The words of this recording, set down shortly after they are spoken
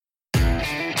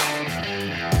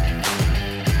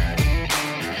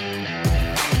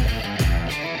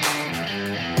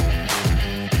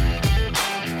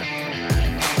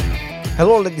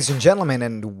Hello, ladies and gentlemen,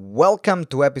 and welcome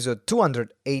to episode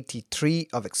 283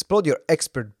 of Explode Your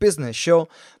Expert Business Show,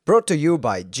 brought to you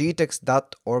by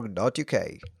gtex.org.uk,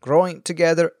 growing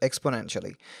together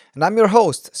exponentially. And I'm your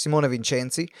host, Simone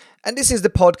Vincenzi, and this is the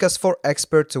podcast for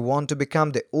experts who want to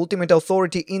become the ultimate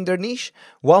authority in their niche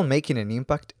while making an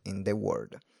impact in the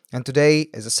world. And today,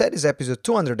 as I said, is episode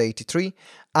 283,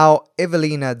 how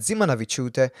Evelina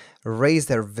Zimanaviciute raised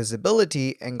her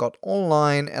visibility and got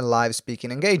online and live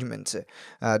speaking engagements.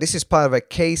 This is part of a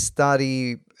case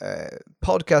study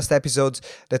podcast episodes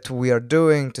that we are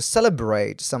doing to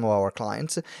celebrate some of our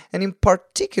clients, and in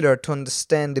particular to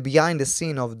understand the behind the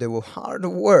scene of the hard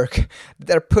work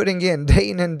they're putting in day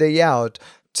in and day out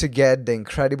to get the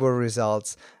incredible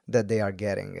results that they are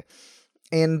getting.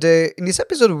 And in this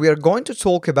episode, we are going to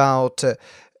talk about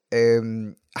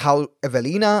how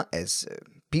Evelina, as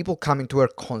people coming to her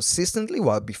consistently,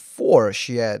 while before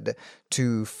she had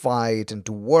to fight and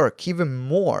to work even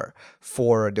more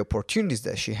for the opportunities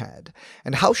that she had,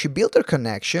 and how she built her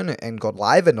connection and got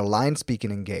live and online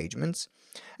speaking engagements,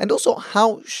 and also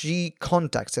how she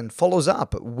contacts and follows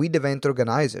up with event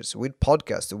organizers, with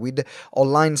podcasts, with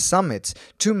online summits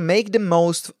to make the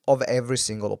most of every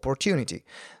single opportunity.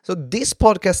 So this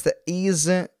podcast is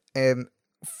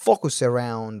focused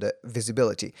around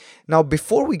visibility. Now,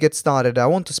 before we get started, I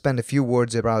want to spend a few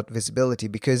words about visibility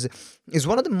because it's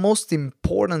one of the most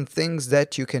important things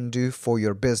that you can do for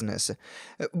your business.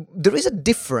 There is a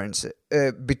difference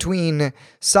between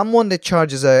someone that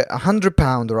charges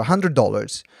 £100 or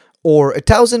 $100 or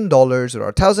 $1,000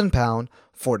 or £1,000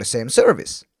 for the same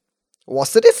service.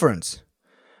 What's the difference?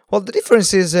 Well, the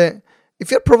difference is if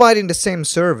you're providing the same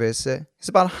service, it's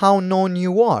about how known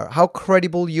you are, how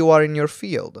credible you are in your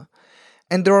field.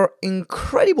 And there are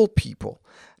incredible people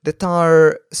that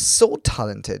are so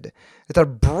talented, that are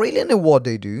brilliant at what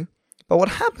they do. But what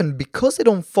happened, because they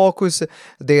don't focus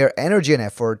their energy and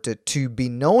effort to be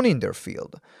known in their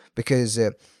field, because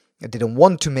they don't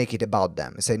want to make it about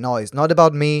them. They say, no, it's not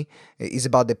about me, it's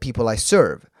about the people I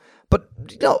serve. But,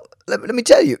 let me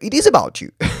tell you, it is about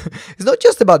you. It's not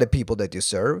just about the people that you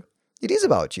serve. It is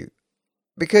about you.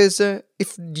 Because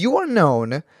if you are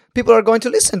known, people are going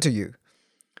to listen to you.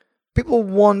 People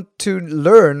want to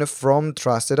learn from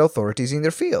trusted authorities in their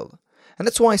field. And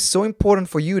that's why it's so important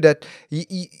for you that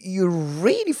you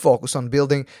really focus on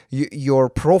building your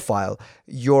profile,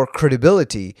 your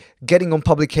credibility, getting on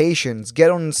publications, get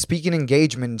on speaking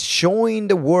engagements, showing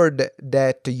the world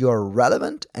that you're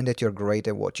relevant and that you're great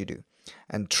at what you do.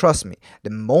 And trust me, the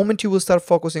moment you will start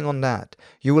focusing on that,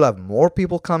 you will have more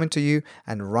people coming to you,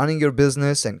 and running your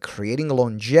business and creating a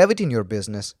longevity in your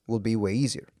business will be way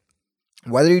easier.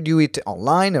 Whether you do it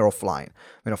online or offline.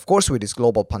 Of course, with this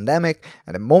global pandemic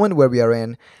and the moment where we are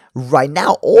in, right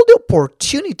now, all the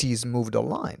opportunities moved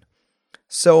online.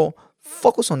 So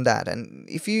focus on that. And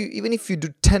even if you do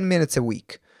 10 minutes a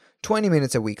week, 20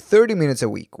 minutes a week, 30 minutes a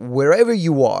week, wherever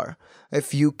you are,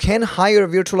 if you can hire a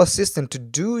virtual assistant to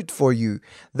do it for you,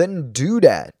 then do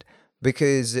that.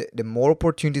 Because the more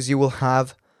opportunities you will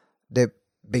have, the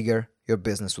bigger your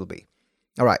business will be.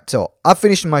 All right, so I've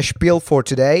finished my spiel for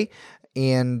today.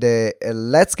 And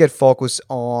let's get focused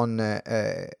on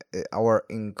our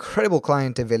incredible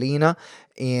client Evelina,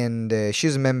 and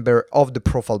she's a member of the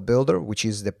Profile Builder, which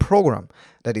is the program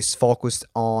that is focused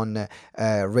on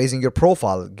raising your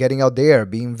profile, getting out there,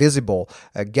 being visible,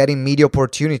 getting media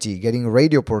opportunity, getting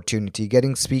radio opportunity,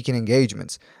 getting speaking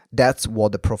engagements. That's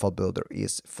what the Profile Builder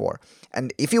is for.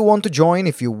 And if you want to join,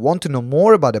 if you want to know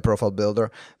more about the Profile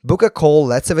Builder, book a call,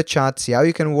 let's have a chat, see how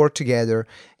you can work together.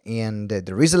 And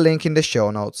there is a link in the show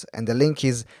notes, and the link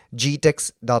is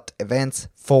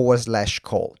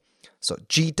gtex.events/call. So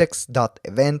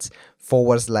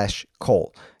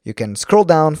gtex.events/call. You can scroll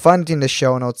down, find it in the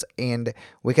show notes, and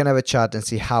we can have a chat and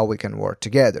see how we can work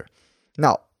together.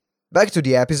 Now, back to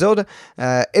the episode.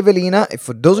 Evelina,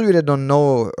 for those of you that don't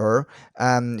know her,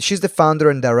 she's the founder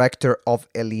and director of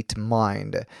Elite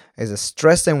Mind, as a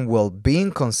stress and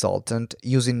well-being consultant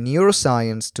using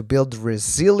neuroscience to build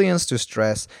resilience to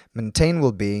stress, maintain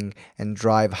well-being, and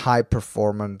drive high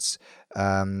performance.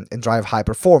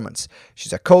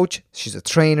 She's a coach, she's a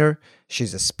trainer,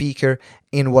 she's a speaker,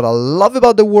 and what I love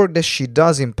about the work that she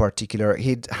does in particular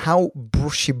is how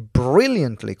she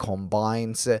brilliantly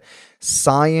combines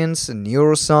science,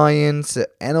 neuroscience,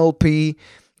 NLP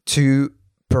to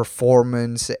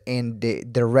performance and the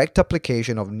direct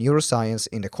application of neuroscience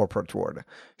in the corporate world.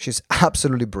 She's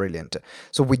absolutely brilliant.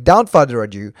 So without further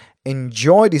ado,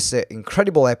 enjoy this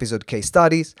incredible episode case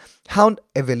studies, how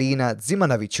Evelina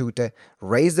Zimanaviciute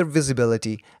raised their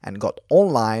visibility and got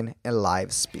online and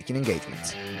live speaking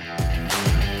engagements.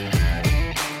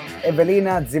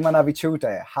 Evelina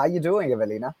Zimanavichute. How you doing,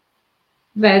 Evelina?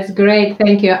 That's great.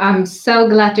 Thank you. I'm so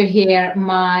glad to hear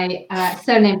my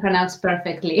surname pronounced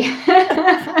perfectly.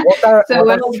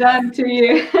 Well done to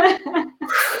you.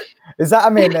 Is that, I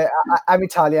mean, I'm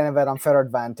Italian and we're unfair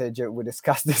advantage. We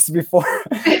discussed this before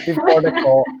the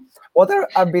call.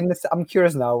 I'm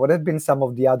curious now, what have been some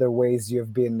of the other ways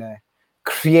you've been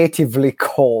creatively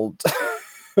called?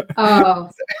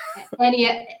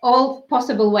 All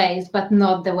possible ways, but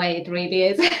not the way it really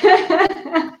is.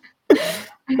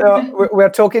 So we're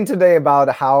talking today about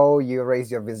how you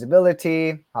raise your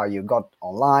visibility, how you got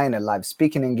online and live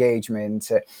speaking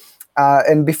engagements.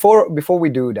 And before we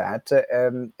do that,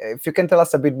 if you can tell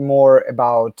us a bit more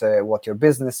about what your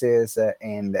business is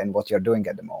and what you're doing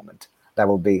at the moment, that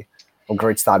will be a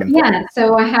great starting point. Yeah,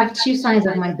 so I have two sides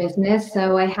of my business.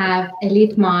 So I have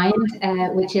Elite Mind,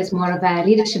 which is more of a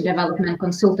leadership development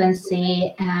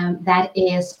consultancy that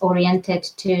is oriented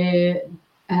to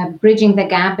bridging the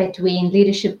gap between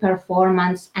leadership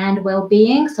performance and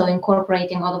well-being. So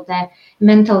incorporating all of the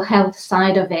mental health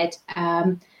side of it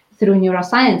through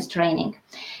neuroscience training.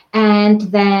 And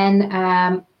then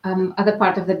other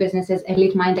part of the business is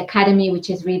Elite Mind Academy, which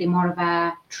is really more of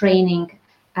a training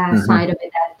side of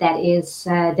it that is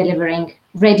delivering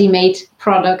ready-made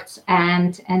products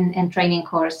and training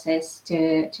courses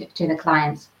to the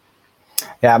clients.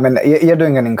 Yeah, I mean, you're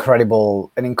doing an incredible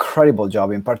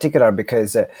job, in particular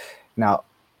because now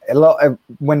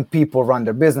when people run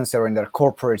their business or in their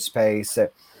corporate space,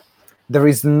 there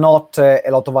is not a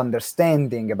lot of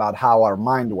understanding about how our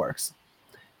mind works,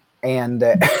 and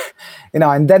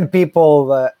and then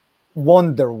people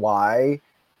wonder why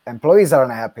employees are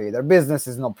unhappy, their business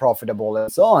is not profitable,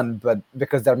 and so on, but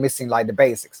because they're missing like the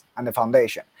basics and the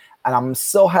foundation. And I'm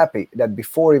so happy that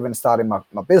before even starting my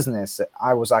business,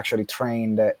 I was actually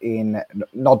trained in,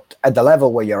 not at the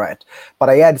level where you're at, but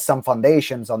I had some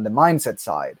foundations on the mindset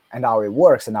side and how it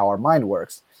works and how our mind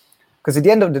works. Because at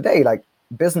the end of the day, like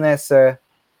business,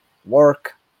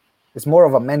 work is more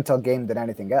of a mental game than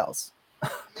anything else.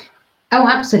 Oh,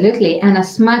 absolutely. And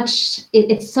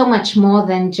it's so much more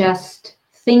than just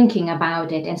thinking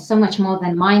about it, and so much more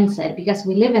than mindset, because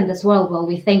we live in this world where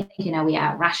we think, we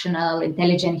are rational,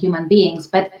 intelligent human beings,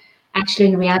 but actually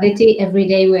in reality, every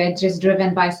day we're just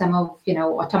driven by some of,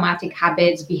 automatic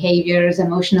habits, behaviors,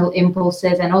 emotional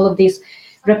impulses, and all of these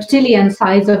reptilian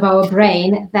sides of our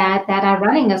brain that are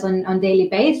running us on daily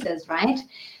basis, right?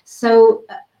 So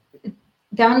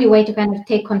the only way to kind of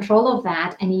take control of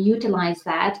that and utilize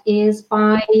that is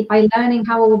by learning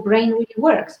how our brain really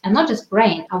works, and not just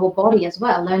brain, our body as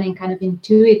well, learning kind of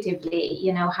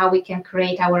intuitively, how we can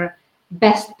create our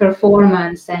best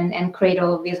performance and create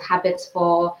all of these habits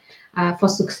for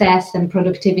success and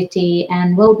productivity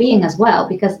and well-being as well,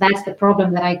 because that's the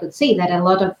problem that I could see, that a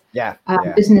lot of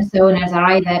business owners are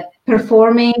either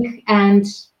performing and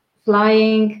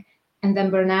flying and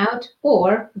then burn out,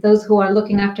 or those who are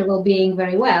looking after well-being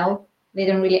very well, they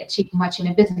don't really achieve much in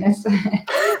a business. So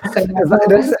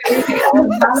balance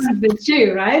the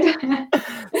two, right?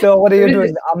 So what are you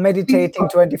doing? I'm meditating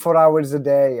 24 hours a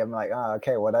day. I'm like,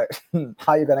 okay,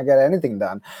 how are you gonna get anything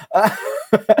done?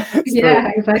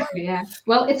 Yeah, exactly. Yeah.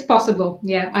 Well, it's possible.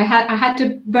 Yeah, I had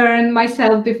to burn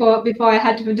myself before I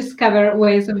had to discover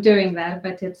ways of doing that.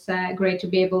 But it's great to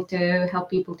be able to help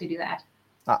people to do that.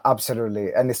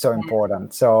 Absolutely, and it's so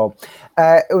important. So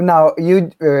now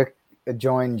you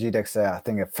joined GTEx. I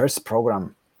think the first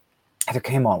program that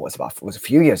came on was a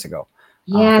few years ago.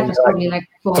 Yeah, it was probably like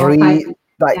 4 or 5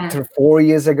 years. 4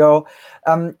 years ago.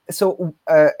 So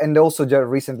and also more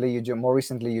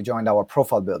recently you joined our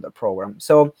Profile Builder program.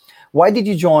 So why did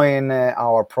you join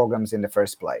our programs in the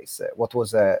first place? What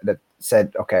was that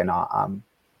said, okay, now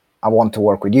I want to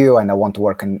work with you, and I want to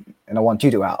work and I want you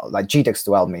to help, like GTEx,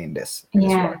 to help me in this.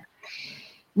 Yeah.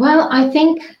 Well, I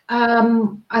think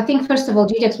first of all,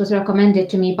 GTEx was recommended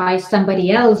to me by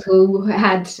somebody else who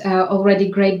had already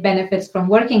great benefits from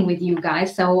working with you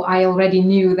guys. So I already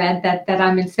knew that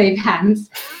I'm in safe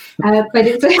hands. But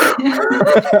it's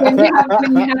when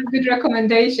you have good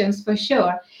recommendations, for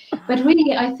sure. But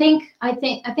really, I think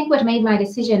what made my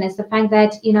decision is the fact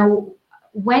that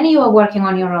when you are working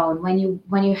on your own,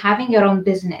 when you're having your own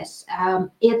business,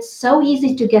 it's so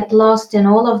easy to get lost in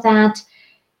all of that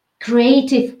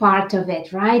creative part of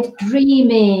it, right?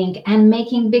 Dreaming and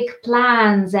making big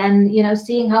plans and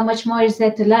seeing how much more is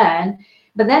there to learn.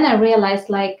 But then I realized,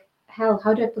 like, hell,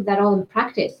 how do I put that all in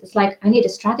practice? It's like I need a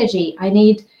strategy. I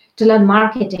need to learn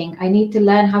marketing. I need to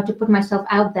learn how to put myself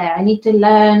out there. I need to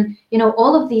learn,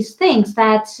 all of these things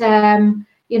that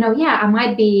I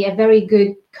might be a very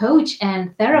good coach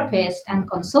and therapist and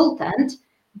consultant,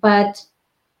 but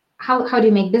how do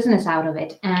you make business out of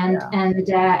it? And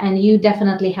you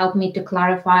definitely helped me to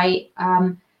clarify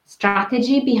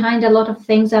strategy behind a lot of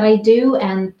things that I do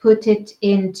and put it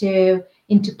into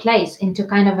place, into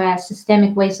kind of a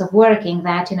systemic ways of working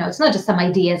that, it's not just some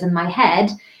ideas in my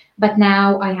head, but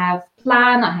now I have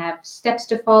plan, I have steps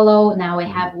to follow. Now I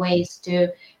have ways to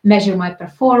measure my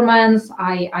performance.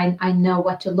 I know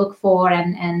what to look for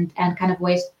and kind of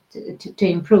ways to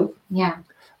improve. Yeah.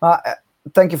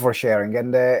 Thank you for sharing.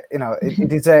 And it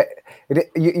is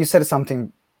you said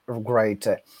something great.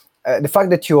 The fact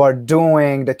that you're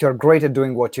great at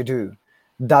doing what you do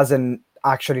doesn't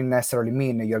actually necessarily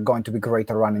mean that you're going to be great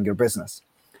at running your business.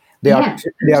 They are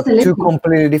two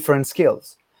completely different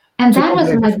skills. And that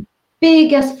was my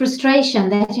biggest frustration,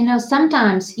 that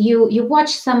sometimes you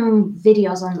watch some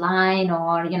videos online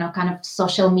or kind of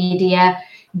social media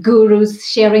gurus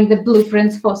sharing the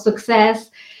blueprints for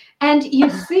success, and you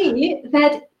see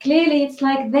that clearly it's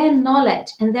like their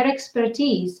knowledge and their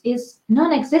expertise is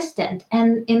non-existent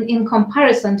and in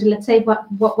comparison to, let's say,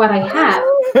 what I have.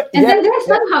 And then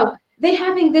they're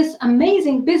having this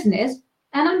amazing business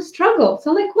and I'm struggle.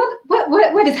 So like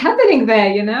what is happening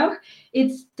there?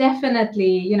 It's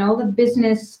definitely, the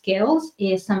business skills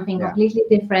is something completely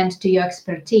different to your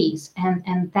expertise.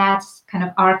 And that's kind of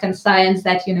art and science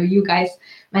that, you guys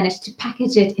managed to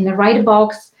package it in the right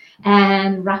box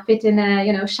and wrap it in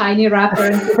a, shiny wrapper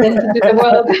and present it to the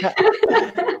world.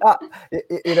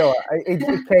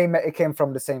 It came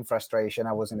from the same frustration.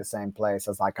 I was in the same place.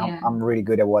 I was like, I'm really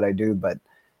good at what I do, but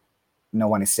no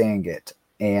one is saying it.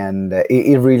 And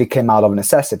it really came out of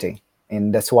necessity.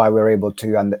 And that's why we're able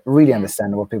to really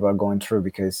understand what people are going through,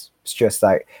 because it's just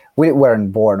like we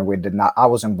weren't born with I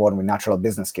wasn't born with natural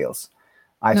business skills.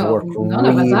 I had to work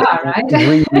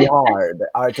really hard.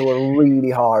 I had to work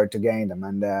really hard to gain them.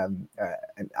 And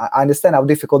I understand how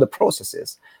difficult the process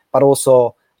is. But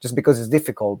also, just because it's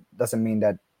difficult doesn't mean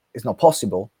that it's not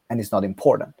possible and it's not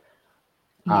important.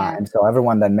 And so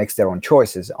everyone then makes their own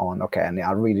choices on, okay, and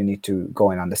I really need to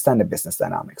go and understand the business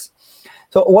dynamics.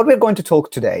 So what we're going to talk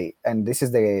today, and this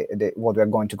is what we're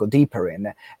going to go deeper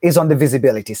in, is on the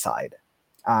visibility side.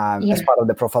 As part of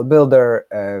the Profile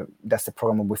Builder, that's the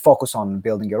program where we focus on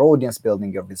building your audience,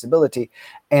 building your visibility.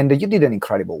 And you did an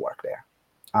incredible work there.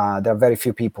 There are very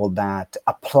few people that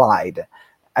applied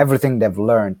everything they've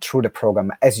learned through the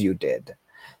program as you did.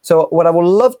 So what I would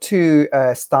love to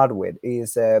start with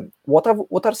is what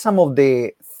are some of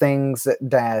the things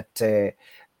that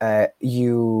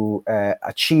you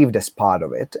achieved as part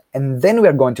of it? And then we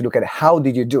are going to look at how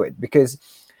did you do it? Because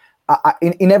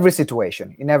in every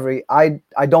situation,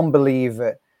 I don't believe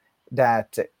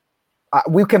that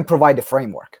we can provide the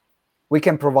framework. We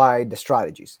can provide the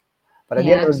strategies. But at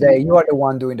the end of the day, you are the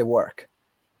one doing the work.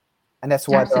 And that's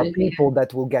why there are people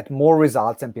that will get more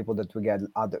results and people that will get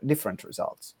other different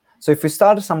results. So if we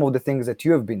start some of the things that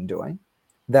you have been doing,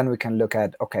 then we can look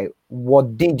at, okay,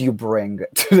 what did you bring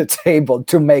to the table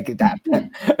to make it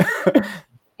happen?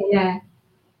 Yeah.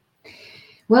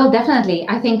 Well, definitely.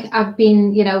 I think I've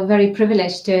been, very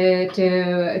privileged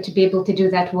to be able to do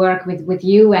that work with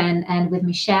you and with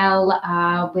Michelle,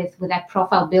 with that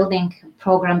profile building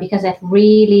program, because that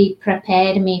really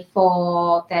prepared me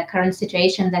for the current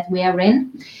situation that we are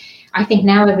in. I think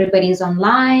now everybody is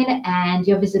online and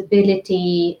your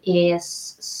visibility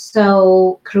is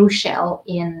so crucial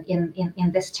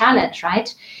in this challenge,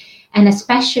 right? And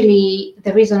especially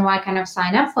the reason why I kind of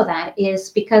signed up for that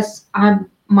is because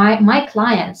my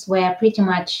clients were pretty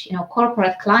much,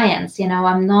 corporate clients.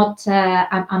 I'm not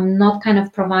kind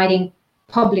of providing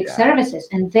public services,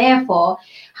 and therefore,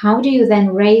 how do you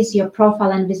then raise your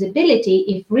profile and visibility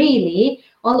if really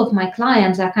all of my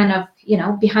clients are kind of,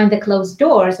 behind the closed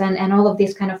doors and all of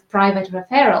these kind of private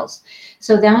referrals?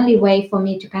 So the only way for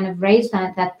me to kind of raise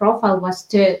that profile was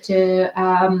to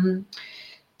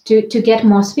get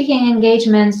more speaking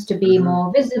engagements, to be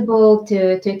more visible,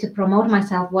 to promote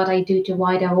myself, what I do to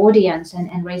wider audience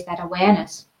and raise that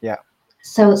awareness. Yeah.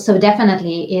 So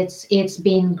definitely it's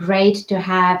been great to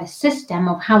have a system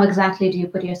of how exactly do you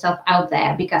put yourself out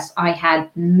there, because I had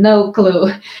no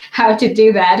clue how to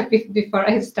do that before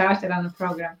I started on the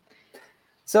program.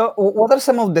 So what are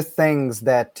some of the things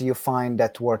that you find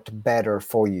that worked better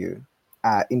for you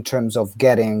in terms of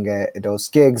getting those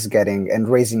gigs, and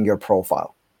raising your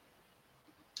profile?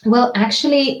 Well,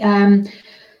 actually,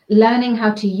 learning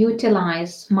how to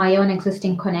utilize my own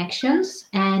existing connections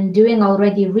and doing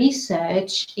already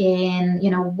research in,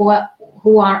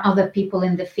 who are other people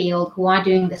in the field who are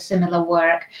doing the similar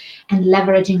work and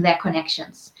leveraging their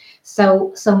connections.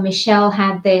 So Michelle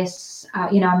had this,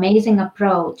 amazing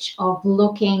approach of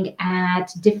looking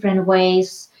at different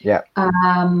ways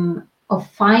of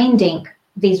finding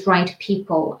these right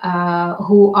people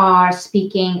who are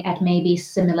speaking at maybe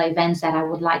similar events that I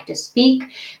would like to speak,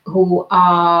 who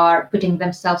are putting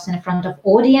themselves in front of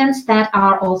audience that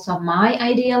are also my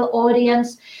ideal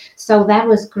audience. So that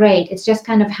was great. It's just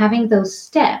kind of having those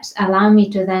steps allow me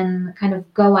to then kind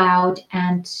of go out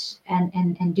and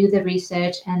do the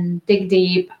research and dig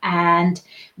deep and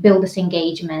build this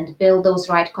engagement, build those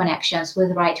right connections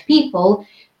with right people.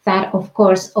 That, of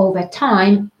course, over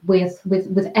time, with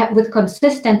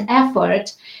consistent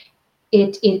effort,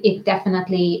 it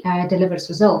definitely delivers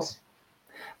results.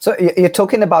 So you're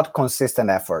talking about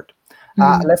consistent effort.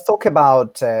 Let's talk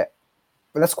about,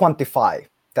 let's quantify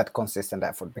that consistent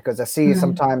effort, because I see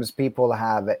sometimes people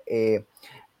have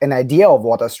an idea of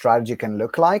what a strategy can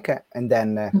look like, and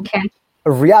then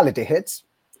reality hits,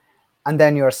 and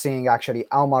then you're seeing actually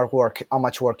how much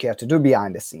work you have to do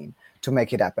behind the scene to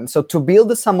make it happen. So to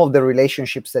build some of the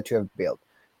relationships that you have built,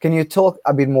 can you talk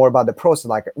a bit more about the process?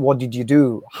 Like, what did you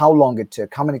do? How long it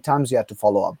took? How many times you had to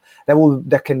follow up?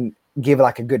 That can give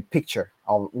like a good picture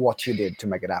of what you did to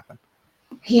make it happen.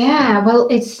 Yeah, well,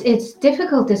 it's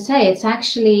difficult to say. It's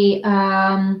actually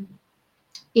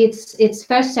its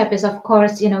first step is, of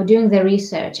course, doing the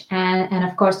research, and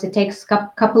of course it takes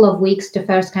a couple of weeks to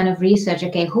first kind of research,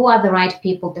 okay, who are the right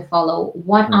people to follow,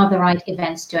 what are the right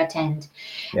events to attend.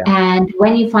 And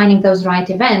when you're finding those right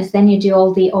events, then you do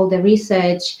all the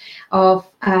research of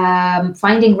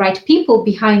finding right people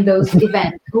behind those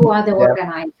events. Who are the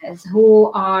organizers,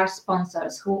 who are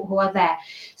sponsors, who are there.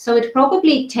 So it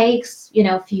probably takes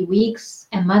a few weeks,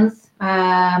 a month,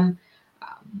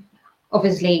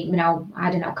 obviously,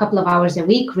 I don't know, a couple of hours a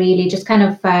week, really, just kind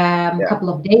of a couple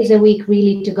of days a week,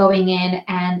 really, to going in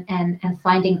and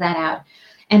finding that out.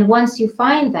 And once you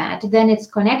find that, then it's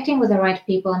connecting with the right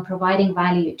people and providing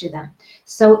value to them.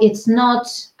 So it's not,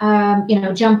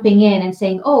 jumping in and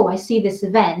saying, oh, I see this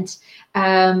event,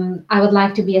 I would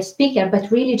like to be a speaker, but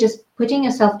really just putting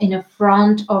yourself in a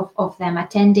front of them,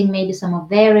 attending maybe some of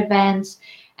their events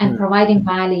and providing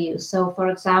value. So, for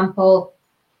example,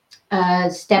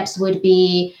 steps would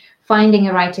be finding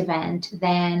a right event,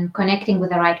 then connecting with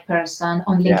the right person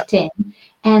on LinkedIn,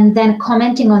 and then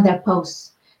commenting on their posts.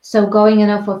 So going,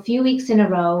 for a few weeks in a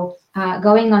row,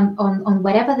 going on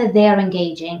whatever that they're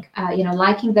engaging,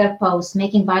 liking their posts,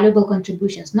 making valuable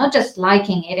contributions, not just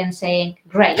liking it and saying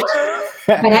great,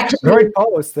 but actually great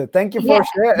post. Thank you for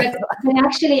sharing. But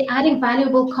actually adding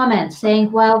valuable comments,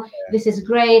 saying, well, this is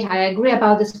great. I agree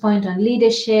about this point on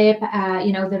leadership.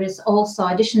 There is also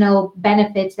additional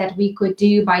benefits that we could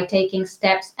do by taking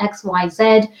steps X, Y,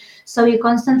 Z. So you're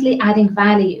constantly adding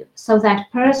value. So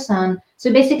that person,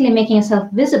 so basically making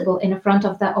yourself visible in front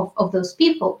of those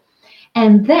people.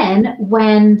 And then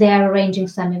when they're arranging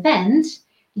some event,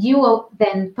 you are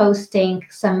then posting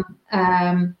some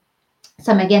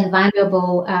again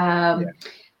valuable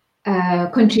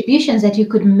contributions that you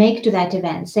could make to that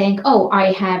event, saying, oh,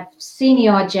 I have seen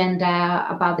your agenda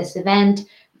about this event.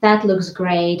 That looks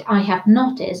great. I have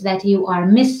noticed that you are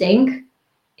missing,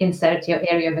 insert your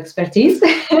area of expertise.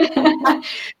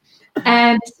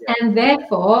 And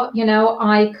therefore,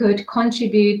 I could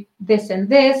contribute this and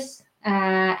this,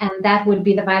 and that would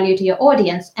be the value to your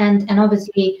audience. And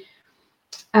obviously,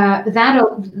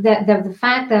 the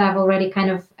fact that I've already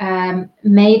kind of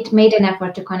made an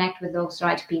effort to connect with those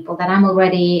right people, that I'm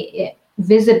already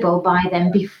visible by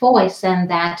them before I send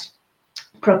that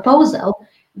proposal,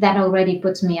 that already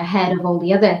puts me ahead of all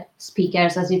the other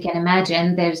speakers. As you can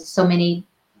imagine, there's so many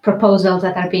proposals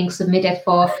that are being submitted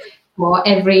for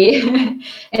every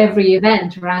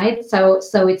event, right? So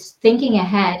it's thinking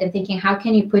ahead and thinking, how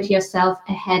can you put yourself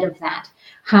ahead of that?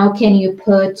 How can you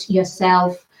put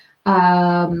yourself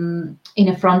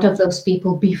in front of those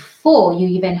people before you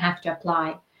even have to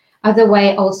apply? Other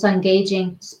way, also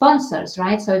engaging sponsors,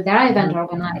 right? So if there are event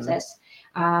organizers,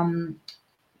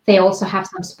 they also have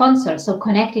some sponsors. So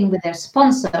connecting with their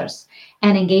sponsors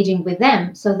and engaging with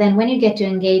them. So then when you get to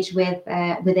engage with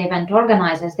event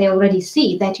organizers, they already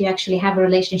see that you actually have a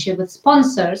relationship with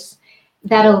sponsors.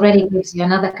 That already gives you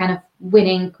another kind of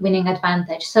winning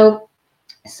advantage. So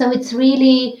it's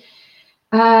really,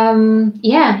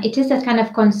 it is that kind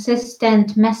of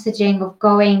consistent messaging of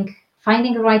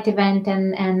finding the right event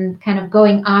and kind of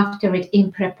going after it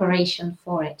in preparation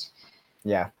for it.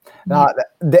 Yeah. Now,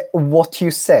 what you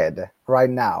said right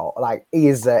now, like,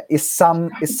 is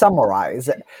summarized,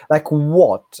 like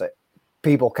what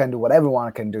people can do, what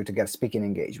everyone can do to get speaking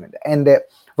engagement. And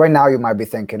right now, you might be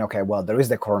thinking, okay, well, there is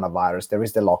the coronavirus, there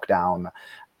is the lockdown,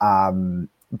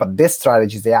 but these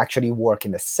strategies, they actually work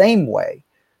in the same way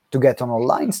to get on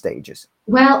online stages?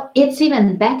 Well, it's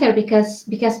even better because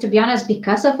to be honest,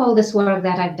 because of all this work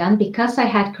that I've done, because I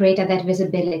had created that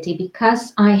visibility,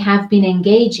 because I have been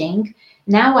engaging,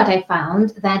 now what I found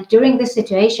that during this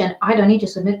situation, I don't need to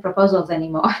submit proposals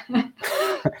anymore.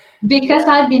 Because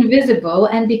I've been visible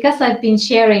and because I've been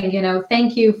sharing,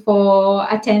 thank you for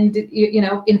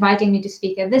inviting me to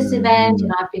speak at this event.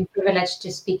 I've been privileged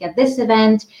to speak at this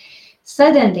event.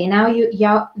 Suddenly now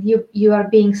you are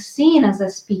being seen as a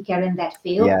speaker in that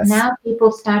field. Yes. Now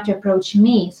people start to approach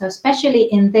me. So especially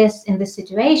in this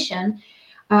situation,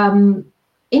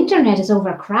 internet is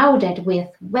overcrowded with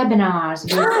webinars,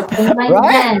 with online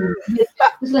events.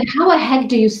 It's like, how the heck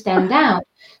do you stand out?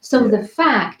 So the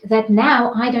fact that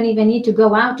now I don't even need to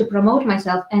go out to promote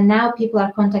myself, and now people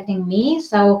are contacting me.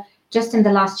 So just in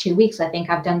the last 2 weeks, I think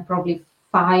I've done probably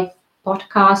 5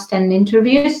 podcasts and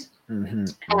interviews.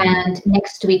 And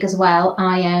next week as well,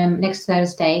 next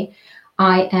Thursday,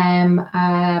 I'm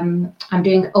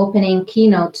doing opening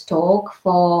keynote talk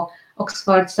for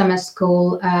Oxford Summer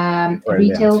School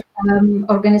retail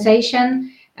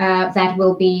organization that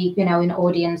will be, in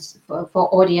audience for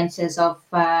audiences of,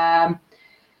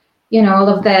 all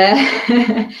of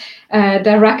the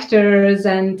directors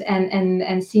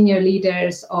and senior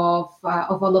leaders of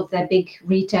all of the big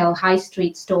retail high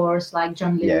street stores like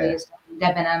John Lewis,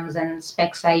 Debenhams and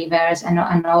Specsavers and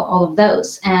all of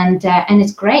those. And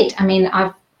it's great. I mean,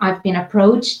 I've been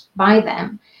approached by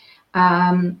them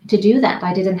to do that.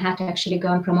 I didn't have to actually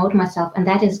go and promote myself, and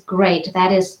that is great.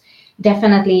 That is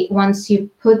definitely, once you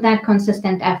put that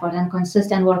consistent effort and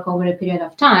consistent work over a period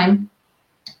of time,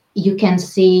 you can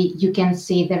see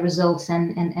the results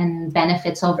and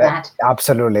benefits of that.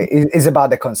 Absolutely. It's about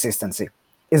the consistency.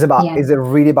 Is it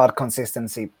really about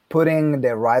consistency, putting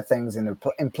the right things in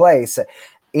place,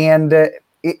 and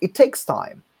it takes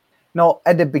time. Now,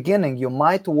 at the beginning, you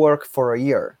might work for a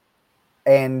year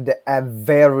and have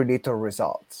very little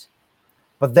results,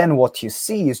 but then what you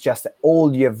see is just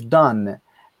all you've done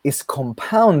is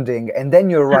compounding, and then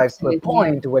you arrive to a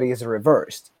point where it is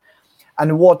reversed.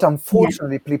 And what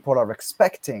unfortunately people are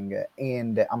expecting,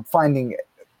 and I'm finding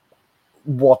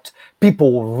what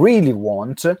people really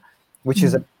want, which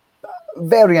is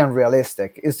very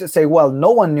unrealistic, is to say, well,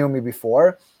 no one knew me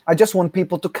before. I just want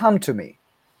people to come to me.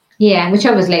 Yeah, which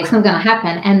obviously it's not going to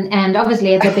happen. And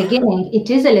obviously at the beginning, it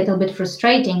is a little bit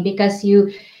frustrating because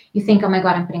you think, oh my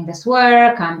God, I'm putting this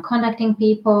work, I'm contacting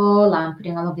people, I'm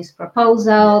putting all of these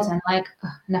proposals, and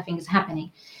nothing is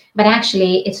happening. But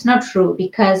actually, it's not true,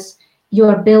 because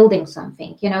you're building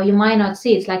something. You might not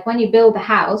see. It's like when you build a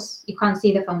house, you can't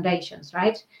see the foundations,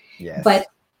 right? Yes. But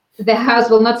the house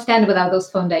will not stand without those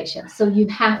foundations. So you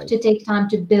have to take time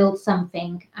to build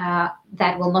something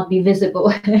that will not be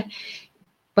visible,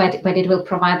 but it will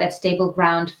provide that stable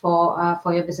ground for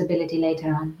your visibility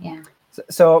later on. Yeah.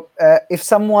 So if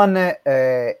someone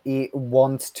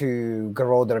wants to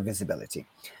grow their visibility,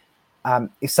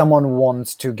 if someone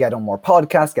wants to get on more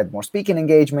podcasts, get more speaking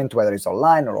engagement, whether it's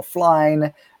online or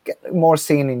offline, get more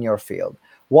seen in your field,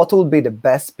 what will be the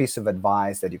best piece of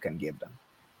advice that you can give them?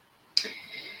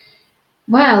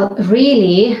 Well,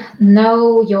 really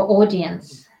know your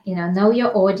audience. Know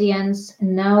your audience,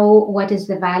 know what is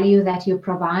the value that you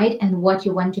provide and what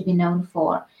you want to be known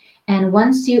for. And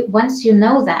once you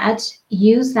know that,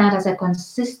 use that as a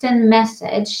consistent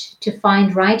message to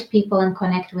find right people and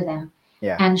connect with them.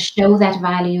 And show that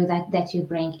value that you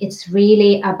bring. It's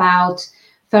really about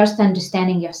first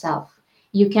understanding yourself.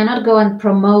 You cannot go and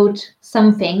promote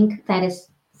something that is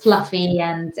fluffy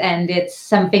and it's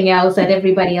something else that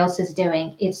everybody else is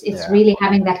doing. It's really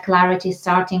having that clarity,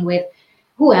 starting with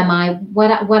who am I,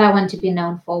 what I want to be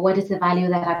known for, what is the value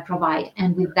that I provide,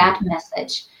 and with that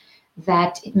message,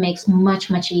 that it makes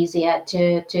much easier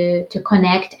to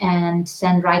connect and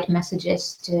send right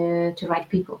messages to right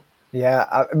people. Yeah,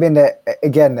 I mean,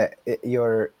 again,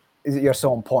 you're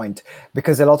so on point,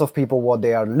 because a lot of people, what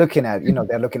they are looking at,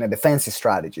 they're looking at the fancy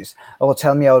strategies. Oh,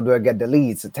 tell me how do I get the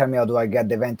leads? Tell me how do I get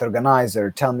the event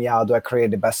organizer? Tell me how do I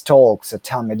create the best talks?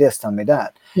 Tell me this, tell me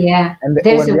that. Yeah, and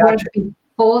there's a work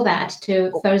before that to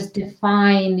first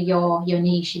define your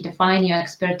niche, define your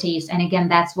expertise, and again,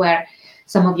 that's where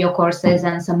some of your courses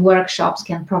and some workshops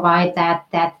can provide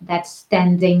that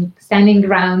standing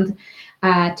ground.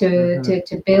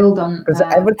 To build on, because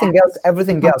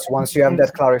everything else, once you have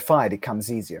that clarified, it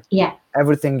comes easier. Yeah,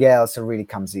 everything else really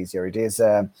comes easier. It is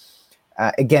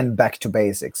again back to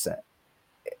basics,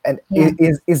 and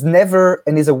it is never,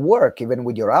 and is a work even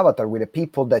with your avatar, with the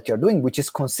people that you're doing, which is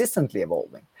consistently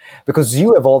evolving, because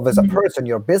you evolve as a person,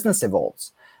 your business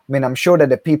evolves. I mean, I'm sure that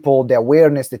the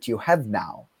awareness that you have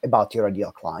now about your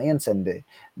ideal clients and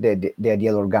the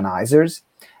ideal organizers,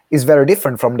 is very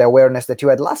different from the awareness that you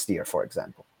had last year, for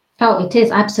example. Oh, it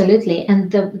is, absolutely.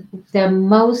 And the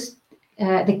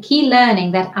key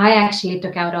learning that I actually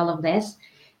took out all of this,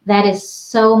 that is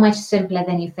so much simpler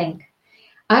than you think.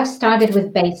 I've started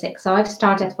with basics. So I've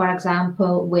started, for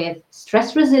example, with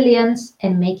stress resilience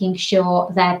and making sure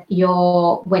that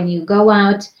when you go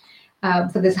out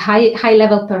for this high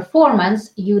level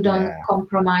performance, you don't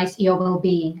compromise your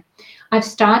well-being. I've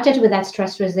started with that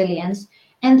stress resilience.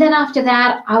 And then after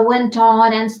that, I went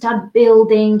on and started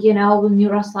building,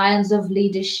 neuroscience of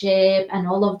leadership and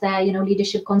all of that,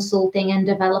 leadership consulting and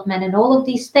development and all of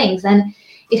these things. And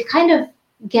it kind of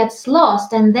gets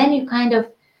lost. And then you kind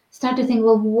of start to think,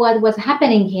 well, what was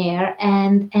happening here?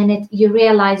 And you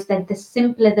realize that the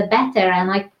simpler, the better.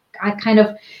 And I kind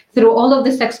of, through all of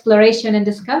this exploration and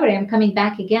discovery, I'm coming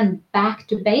back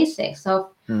to basics of,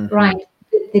 right,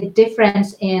 the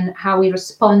difference in how we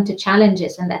respond to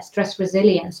challenges and that stress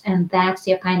resilience. And that's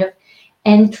your kind of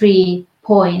entry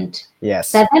point.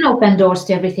 Yes. That then open doors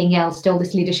to everything else, to all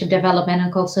this leadership development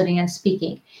and consulting and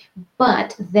speaking.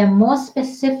 But the more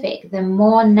specific, the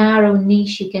more narrow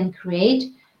niche you can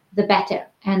create, the better.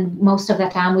 And most of the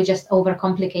time we just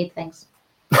overcomplicate things.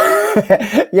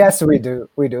 Yes, we do.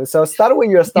 So start when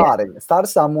you're starting. Start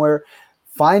somewhere,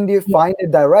 find the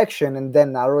direction, and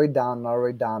then narrow it down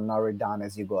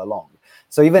as you go along.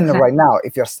 So even right now,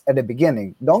 if you're at the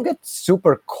beginning, don't get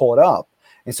super caught up.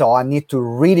 And so I need to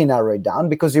really narrow it down,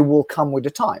 because it will come with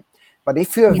the time. But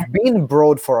if you have been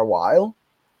broad for a while,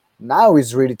 now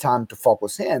is really time to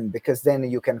focus in, because then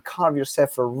you can carve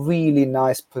yourself a really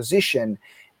nice position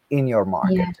in your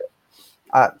market.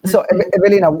 So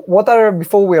Evelina,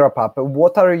 before we wrap up,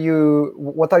 what are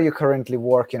you currently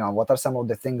working on? What are some of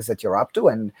the things that you're up to,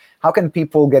 and how can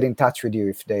people get in touch with you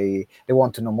if they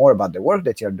want to know more about the work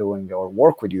that you're doing or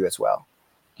work with you as well?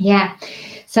 Yeah.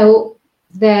 So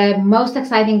the most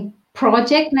exciting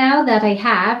project now that I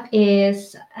have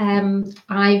is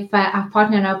I've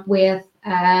partnered up with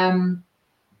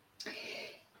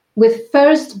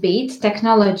Firstbeat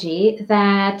technology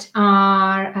that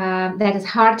is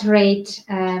heart rate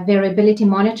variability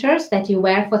monitors that you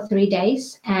wear for 3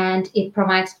 days, and it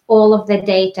provides all of the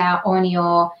data on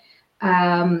your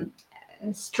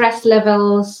stress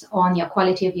levels, on your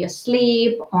quality of your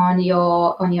sleep, on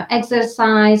your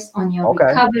exercise, on your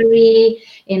recovery,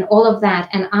 in all of that.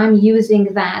 And I'm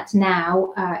using that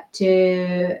now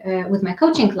with my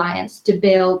coaching clients to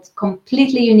build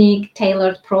completely unique,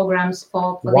 tailored programs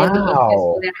for their behaviors,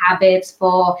 for their habits,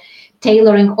 for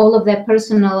tailoring all of their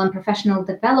personal and professional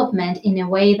development in a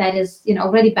way that is,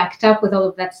 already backed up with all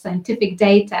of that scientific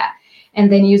data,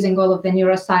 and then using all of the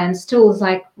neuroscience tools,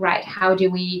 like, right, how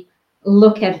do we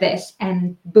look at this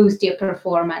and boost your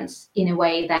performance in a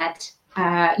way that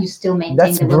you still maintain.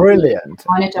 That's brilliant.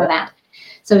 Monitor that.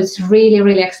 So it's really,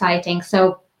 really exciting.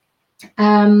 So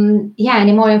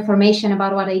any more information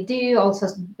about what I do, also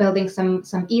building some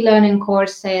e-learning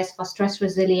courses for stress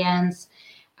resilience.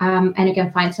 And you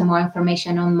can find some more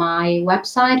information on my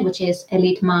website, which is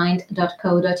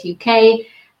elitemind.co.uk.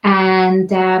 And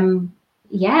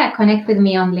connect with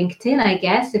me on LinkedIn, I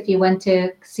guess, if you want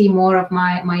to see more of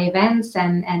my events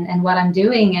and what I'm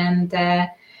doing and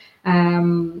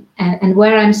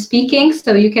where I'm speaking,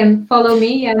 so you can follow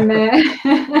me and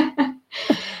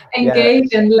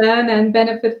engage and learn and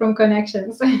benefit from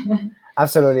connections.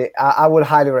 Absolutely. I would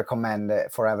highly recommend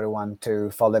for everyone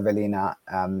to follow Evelina.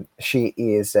 She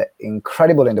is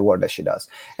incredible in the work that she does.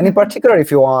 And in particular, if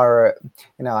you are,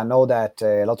 I know that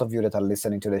a lot of you that are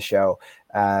listening to the show,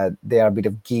 they are a bit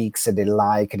of geeks. They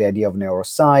like the idea of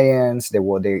neuroscience.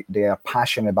 They are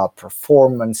passionate about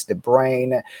performance, the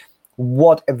brain.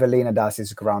 What Evelina does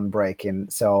is groundbreaking.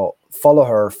 So follow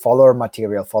her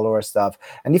material, follow her stuff.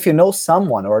 And if you know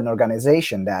someone or an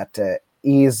organization that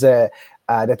is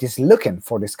looking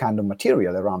for this kind of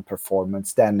material around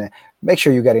performance, then make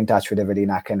sure you get in touch with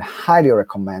Evelina. I can highly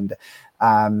recommend.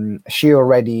 She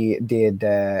already did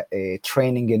a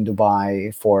training in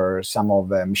Dubai for some of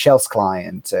Michelle's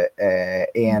clients,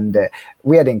 and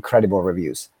we had incredible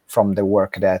reviews from the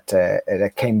work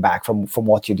that came back from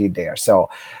what you did there. So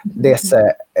this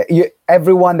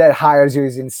everyone that hires you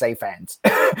is in safe hands.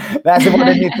 That's what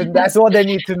they need to. That's what they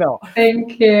need to know.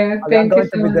 Thank you. I'm going to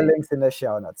put the links in the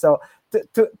show notes. So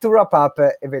to wrap up,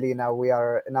 Evelina, we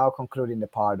are now concluding the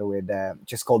part with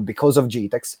just called Because of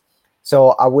GTEx. So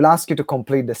I will ask you to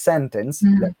complete the sentence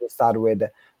that will start with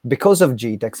because of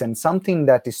GTEx and something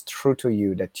that is true to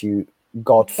you that you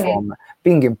got from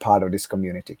being in part of this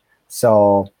community.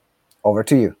 So over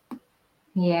to you.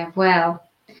 Yeah, well,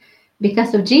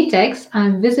 because of GTEx,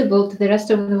 I'm visible to the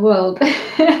rest of the world.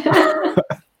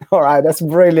 All right, that's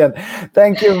brilliant.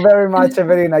 Thank you very much,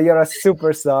 Evelina. You're a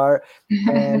superstar.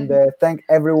 And thank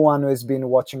everyone who has been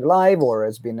watching live or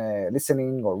has been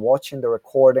listening or watching the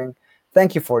recording.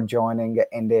 Thank you for joining.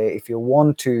 And if you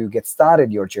want to get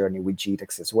started your journey with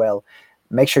GTEx as well,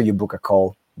 make sure you book a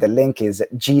call. The link is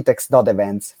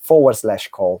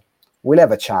gtex.events/call. We'll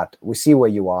have a chat. We see where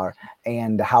you are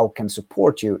and how can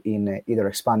support you in either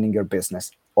expanding your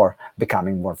business or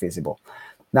becoming more visible.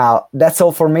 Now, that's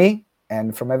all for me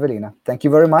and from Evelina. Thank you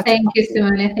very much. Thank you,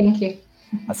 Simone. Thank you.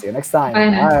 I'll see you next time. Bye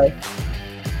now. Bye.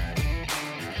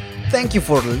 Thank you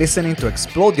for listening to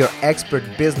Explode Your Expert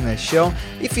Business Show.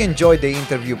 If you enjoyed the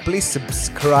interview, please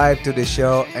subscribe to the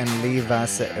show and leave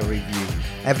us a review.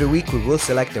 Every week we will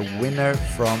select a winner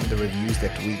from the reviews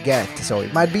that we get. So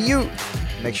it might be you.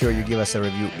 Make sure you give us a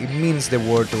review. It means the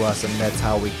world to us, and that's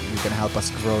how you can help us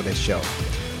grow the show.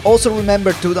 Also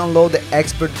remember to download the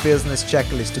Expert Business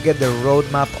Checklist to get the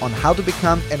roadmap on how to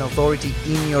become an authority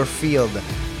in your field.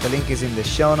 The link is in the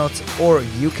show notes, or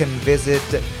you can visit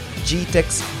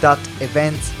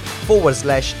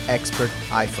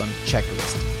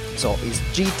gtex.events/expert-checklist. So it's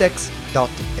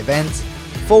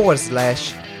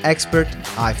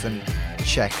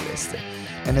gtex.events/expert-checklist.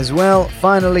 And as well,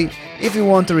 finally, if you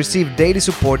want to receive daily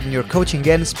support in your coaching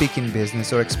and speaking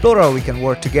business or explore how we can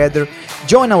work together,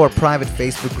 join our private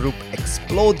Facebook group,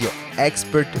 Explode Your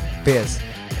Expert Biz.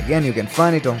 Again, you can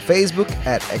find it on Facebook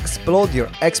at Explode Your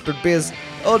Expert Biz,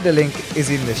 or the link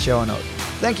is in the show notes.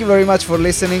 Thank you very much for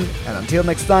listening, and until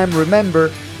next time,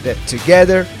 remember that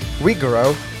together we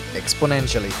grow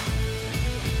exponentially.